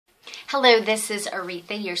Hello, this is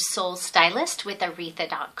Auretha, your soul stylist with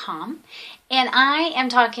Auretha.com. And I am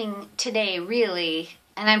talking today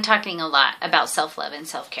I'm talking a lot about self-love and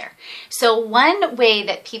self-care. So one way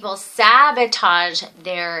that people sabotage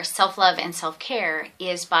their self-love and self-care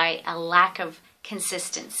is by a lack of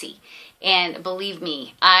consistency. And believe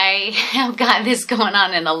me, I have got this going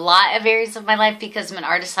on in a lot of areas of my life because I'm an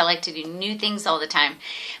artist. I like to do new things all the time.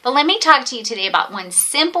 But let me talk to you today about one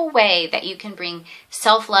simple way that you can bring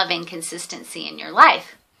self-love and consistency in your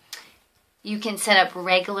life. You can set up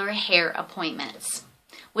regular hair appointments,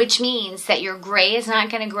 which means that your gray is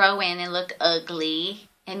not going to grow in and look ugly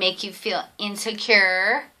and make you feel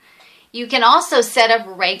insecure. You can also set up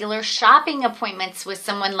regular shopping appointments with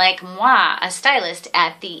someone like moi, a stylist,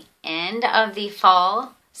 at the end of the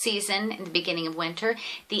fall season and the beginning of winter,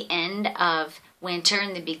 the end of winter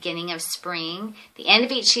and the beginning of spring, the end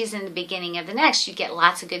of each season, the beginning of the next. You get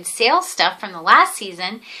lots of good sales stuff from the last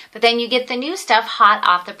season, but then you get the new stuff hot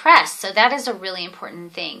off the press. So that is a really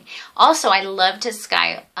important thing. Also, I love to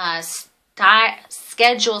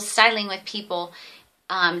schedule styling with people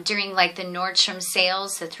during like the Nordstrom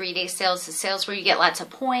sales, the 3-day sales, the sales where you get lots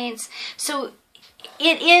of points. So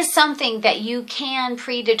it is something that you can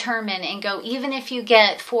predetermine and go, even if you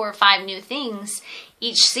get 4 or 5 new things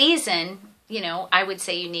each season, you know, I would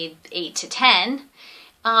say you need 8 to 10.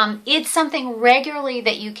 It's something regularly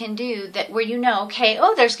that you can do that where you know, okay,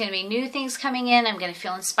 oh, there's going to be new things coming in. I'm going to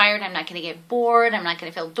feel inspired. I'm not going to get bored. I'm not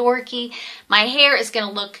going to feel dorky. My hair is going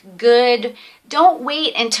to look good. Don't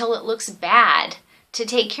wait until it looks bad to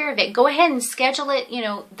take care of it. Go ahead and schedule it. You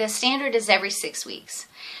know, the standard is every 6 weeks.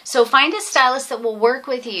 So find a stylist that will work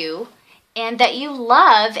with you and that you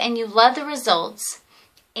love and you love the results.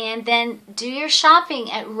 And then do your shopping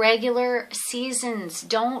at regular seasons.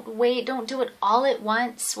 Don't wait. Don't do it all at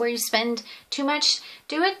once where you spend too much.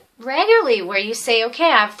 Do it regularly where you say,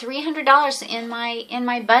 okay, I have $300 in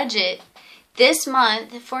my budget this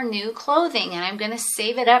month for new clothing and I'm going to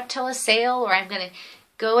save it up till a sale, or I'm going to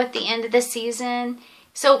go at the end of the season.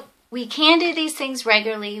 So we can do these things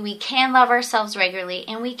regularly. We can love ourselves regularly,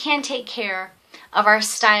 and we can take care of our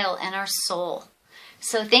style and our soul.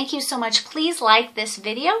 So thank you so much. Please like this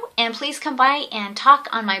video, and please come by and talk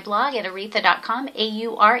on my blog at Auretha.com,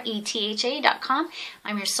 Auretha.com.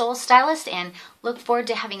 I'm your soul stylist, and look forward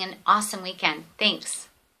to having an awesome weekend. Thanks.